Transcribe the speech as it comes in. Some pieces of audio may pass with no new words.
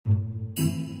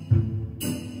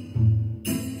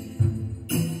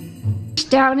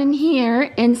down in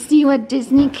here and see what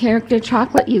Disney character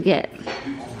chocolate you get.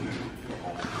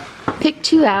 Pick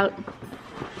 2 out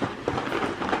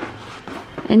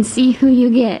and see who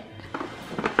you get.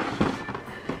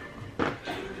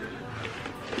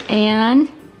 And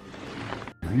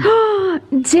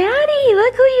Daddy,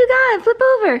 look who you got. Flip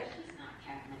over.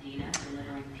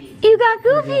 You got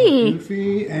Goofy.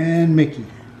 Goofy and Mickey.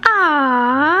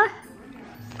 Aww.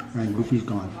 And Goofy's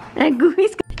gone. And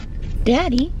Goofy's gone.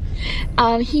 Daddy,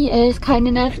 he is kind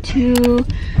enough to...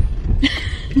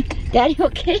 Daddy,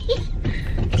 okay?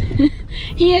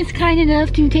 He is kind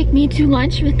enough to take me to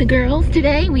lunch with the girls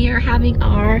today. We are having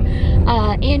our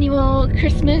annual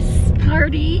Christmas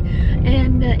party,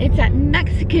 and it's at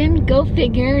Mexican. Go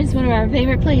figure, is one of our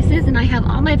favorite places, and I have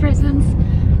all my presents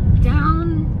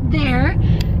down there,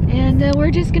 and we're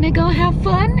just gonna go have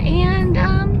fun, and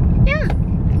yeah.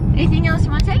 Anything else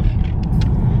you want to say?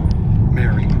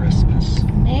 Merry Christmas.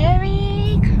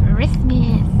 Merry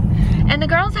Christmas. And the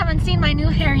girls haven't seen my new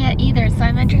hair yet either, so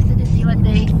I'm interested to see what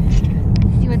they say.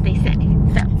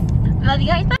 So, love you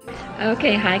guys. Bye.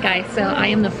 Okay, hi guys. So I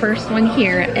am the first one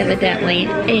here, evidently,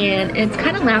 and it's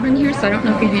kind of loud in here, so I don't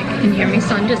know if you can hear me.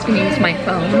 So I'm just gonna use my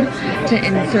phone to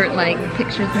insert like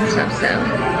pictures and stuff. So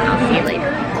I'll see you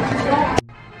later.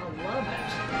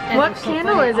 What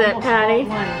candle is it, Patty?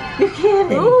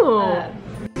 Ooh.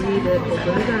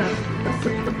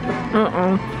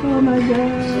 Oh my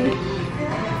god.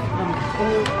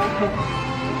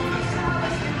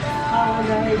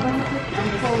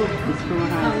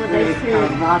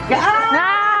 So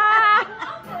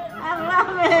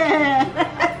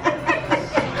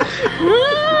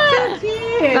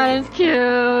cute. That is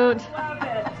cute.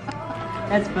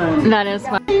 That's fun. That is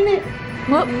fun.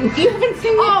 Whoop. You haven't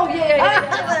seen it? Oh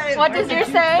yeah. What does yours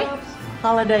say?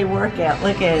 Holiday workout.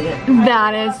 Look at it.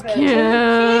 That is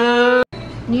cute.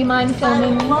 Do you mind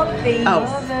filming me? Oh,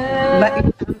 but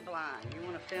I'm blind. You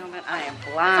want to film it? I am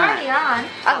blind. It's already on.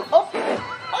 Oh.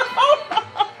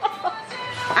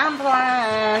 I'm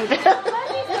blind.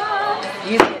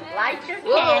 You can light your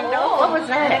candle. What was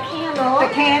that? The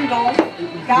candle.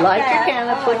 Light your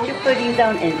candle, put your footies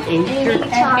on, and eat your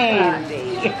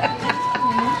candy.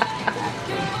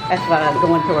 That's why I was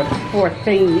going towards the 4th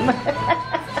theme.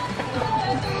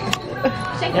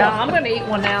 Yeah, I'm gonna eat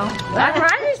one now. I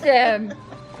promised him.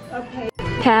 Okay.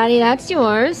 Patty, that's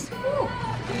yours.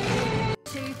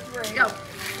 2, 3, go.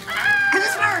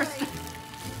 Who's first?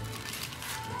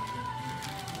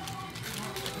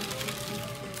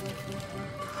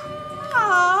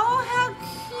 Oh, how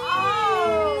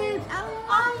cute! I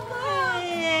love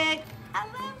it. I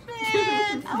love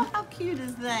it. Oh, how cute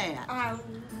is that?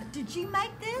 Did you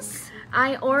make this?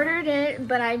 I ordered it,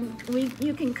 but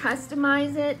you can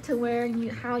customize it to where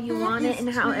how you want it and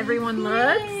how everyone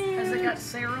looks. Has it got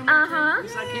serum? Uh-huh.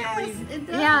 Because I can't read.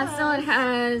 Yeah, so it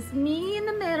has me in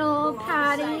the middle,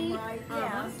 Patty,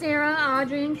 Sarah,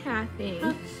 Audrey, and Kathy.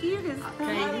 How cute is that?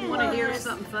 Okay, you want to hear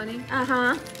something funny?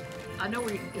 Uh-huh. I know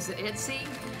is it Etsy?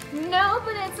 No,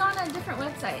 but it's on a different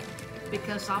website.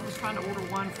 Because I was trying to order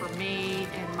one for me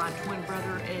and my twin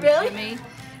brother and Really? Jimmy.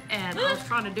 And I was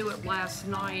trying to do it last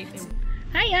night. And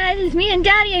Hi guys, it's me and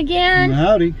Daddy again.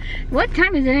 Howdy. What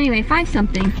time is it anyway? 5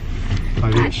 something.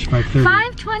 5-ish, 5:30.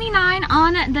 5:29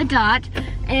 on the dot,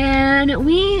 and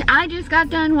I just got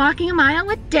done walking a mile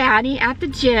with Daddy at the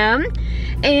gym,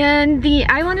 and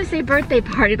I want to say birthday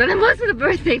party, but it wasn't a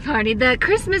birthday party. The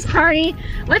Christmas party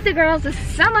with the girls was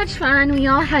so much fun. We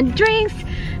all had drinks,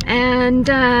 and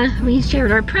we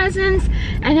shared our presents,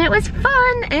 and it was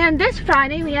fun. And this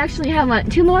Friday we actually have what,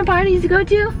 2 more parties to go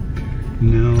to?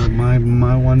 No, my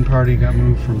one party got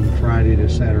moved from Friday to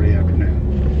Saturday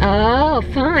afternoon. Oh,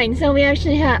 fine. So we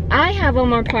actually I have one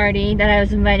more party that I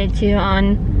was invited to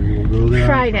on We will go there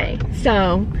Friday.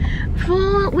 So,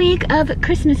 full week of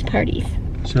Christmas parties.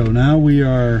 So now we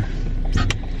are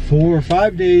 4 or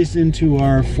 5 days into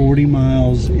our 40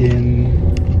 miles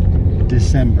in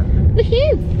December.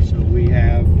 Woohoo! So we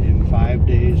have in 5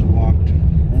 days walked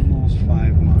almost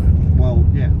 5 miles. Well,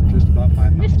 yeah, just about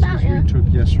 5 miles. Just about, because yeah. we took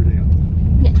yesterday off.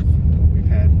 Yes. But we've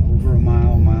had over a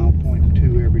mile,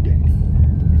 1.2 every day.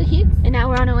 Woohoo! And now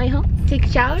we're on our way home. Take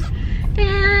showers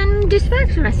and dispatch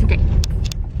for the rest of the day.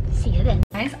 See you then.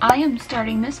 Guys, I am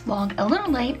starting this vlog a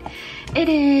little late. It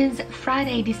is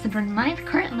Friday, December 9th,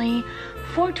 currently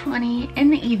 4:20 in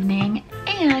the evening,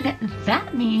 and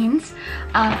that means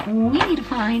we need to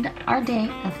find our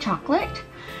day of chocolate.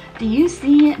 Do you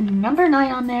see number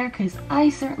 9 on there? Because I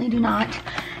certainly do not.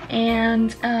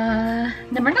 And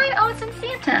number 9, oh, it's in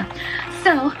Santa.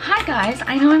 So, hi guys,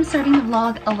 I know I'm starting the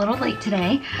vlog a little late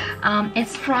today.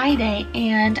 It's Friday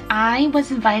and I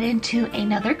was invited to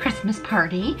another Christmas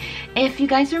party. If you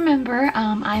guys remember,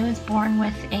 I was born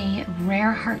with a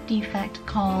rare heart defect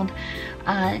called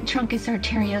Truncus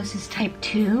Arteriosus type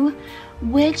 2,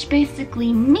 which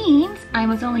basically means I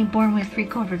was only born with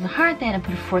 3/4 of the heart. They had to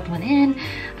put a 4th one in.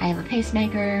 I have a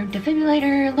pacemaker,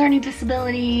 defibrillator, learning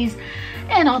disabilities,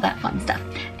 and all that fun stuff.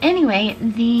 Anyway,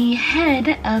 the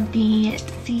head of the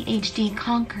CHD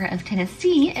Conquer of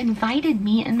Tennessee invited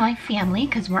me and my family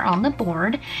because we're on the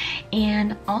board,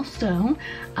 and also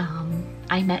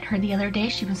I met her the other day.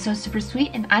 She was so super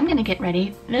sweet, and I'm gonna get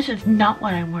ready. This is not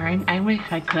what I'm wearing. I wish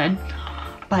I could.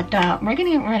 But we're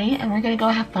gonna get ready and we're gonna go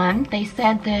have fun. They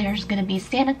said there's gonna be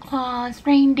Santa Claus,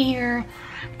 reindeer,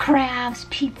 crafts,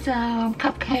 pizza,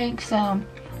 cupcakes, so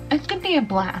it's gonna be a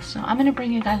blast. So I'm gonna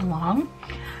bring you guys along.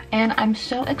 And I'm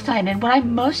so excited. What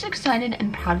I'm most excited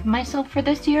and proud of myself for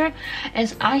this year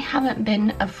is I haven't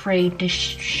been afraid to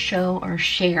show or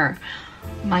share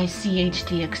my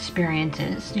CHD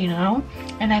experiences, you know?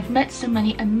 And I've met so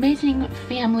many amazing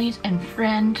families and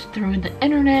friends through the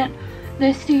internet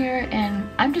this year, and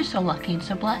I'm just so lucky and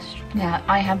so blessed that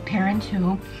I have parents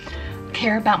who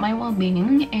care about my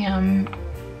well-being and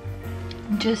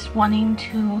just wanting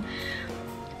to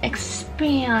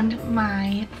expand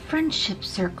my friendship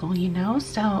circle, you know?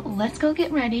 So let's go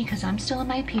get ready because I'm still in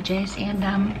my PJs, and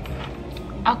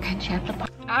I'll catch you at the park.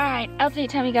 Alright, update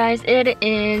time, you guys. It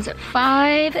is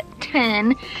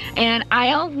 5:10 and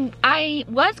I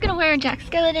was gonna wear a Jack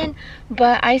Skellington,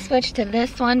 but I switched to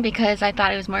this one because I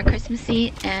thought it was more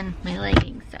Christmassy, and my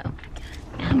leggings, so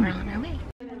now we're on our way.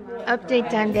 Update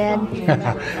time, Dad.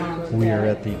 We are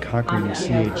at the Conquering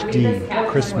CHD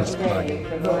Christmas party.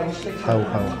 Ho,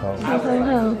 ho, ho. Ho, ho,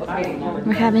 ho.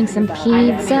 We're having some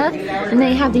pizza, and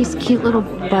they have these cute little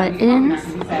buttons.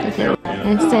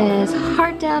 It says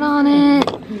heart out on it.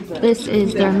 This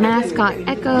is their mascot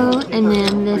Echo, and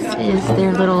then this is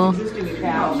their little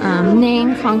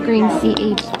name, Conquering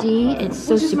CHD. It's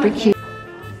so super cute.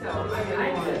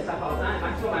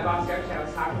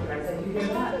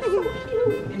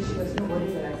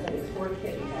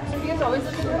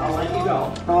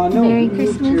 Merry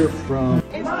Christmas.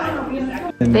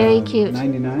 Very cute.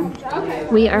 99.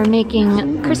 We are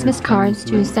making Christmas cards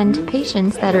to send to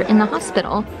patients that are in the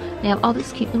hospital. They have all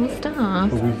this cute little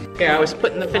stuff. Yeah, I was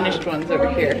putting the finished ones over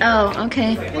here. Oh,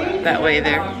 okay. That way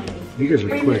there. You guys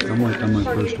are quick. I'm like on my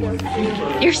first one.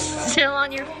 You're still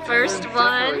on your first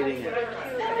one?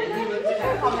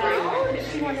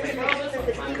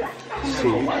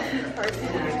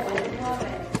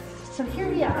 So here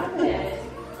we are.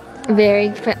 Very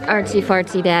artsy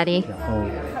fartsy, Daddy.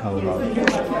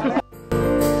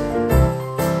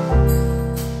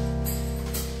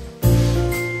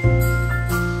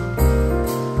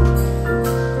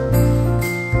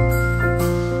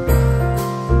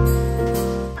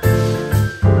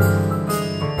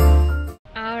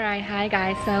 Hi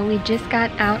guys, so we just got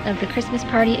out of the Christmas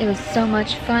party. It was so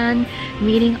much fun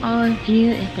meeting all of you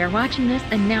if you're watching this,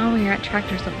 and now we are at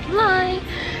Tractor Supply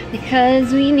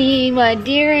because we need what,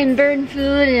 deer and bird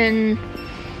food and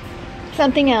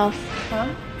something else. Huh?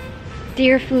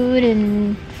 Deer food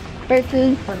and bird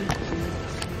food.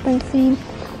 Bird food.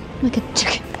 Look at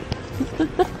chicken.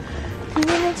 Look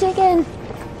at the chicken.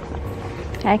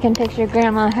 I can picture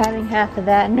Grandma having half of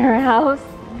that in her house.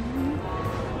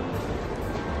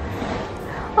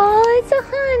 Oh, it's a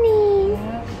honey.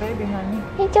 Yeah, it's a baby honey.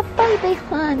 It's a baby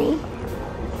honey.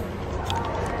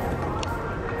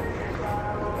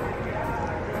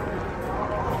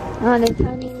 Oh, does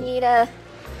honey need a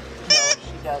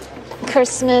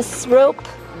Christmas rope?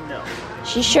 No.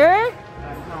 She sure?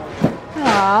 No.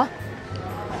 Aw.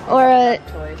 Or a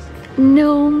Toys.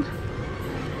 gnome.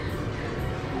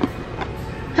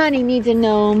 Honey needs a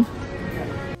gnome.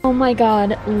 Oh my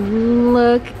god,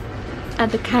 look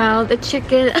at the cow, the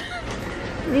chicken.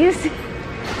 You see?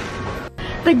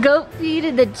 The goat feed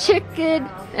and the chicken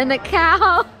and the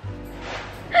cow.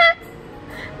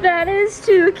 That is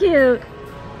too cute.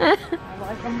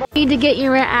 Need to get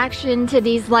your reaction to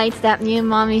these lights that me and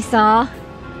Mommy saw.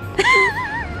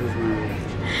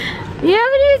 You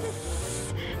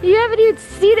haven't even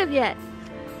seen them yet.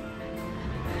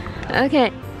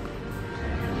 Okay.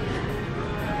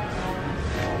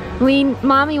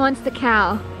 Mommy wants the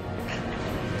cow.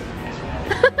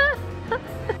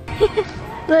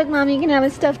 Look, Mommy, you can have a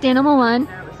stuffed animal one.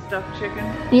 Have a stuffed chicken.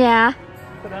 Yeah.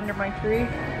 Put under my tree.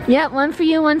 Yep, one for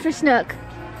you, one for Snook.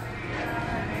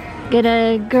 Get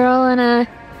a girl and a...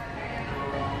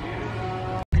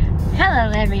 Hello Hello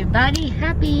everybody,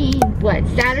 happy, what,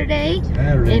 Saturday?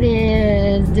 Saturday. It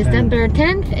is December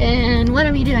 10th, and what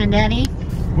are we doing, Daddy?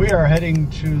 We are heading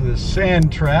to the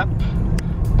Sand Trap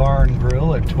Bar and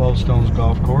Grill at 12 Stones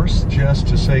Golf Course just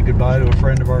to say goodbye to a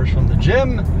friend of ours from the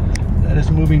gym that is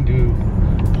moving to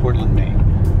Portland, Maine.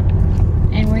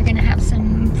 And we're gonna have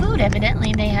some food,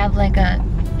 evidently. They have like a,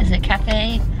 is it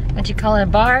cafe? What you call it, a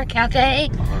bar, cafe?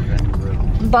 Bar and Grill.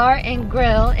 Bar and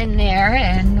grill in there,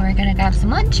 and we're gonna have some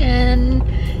lunch and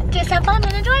just have fun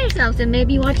and enjoy ourselves and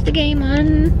maybe watch the game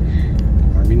on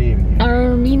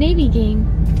Army-Navy game.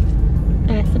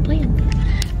 That's the plan.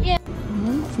 Yeah.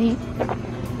 Let's see.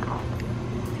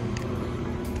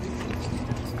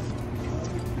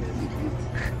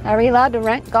 Are we allowed to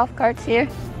rent golf carts here?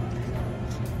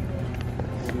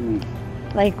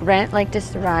 Like rent, like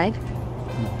just to ride?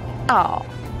 Oh.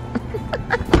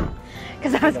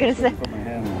 Because I was gonna say.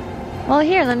 Well,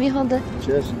 here, let me hold it.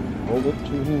 Just hold it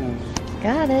 2 hands.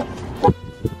 Got it.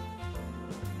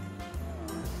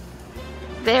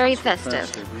 Very festive.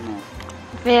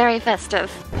 Very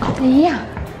festive. Yeah.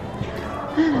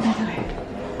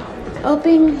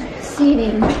 Open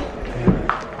seating.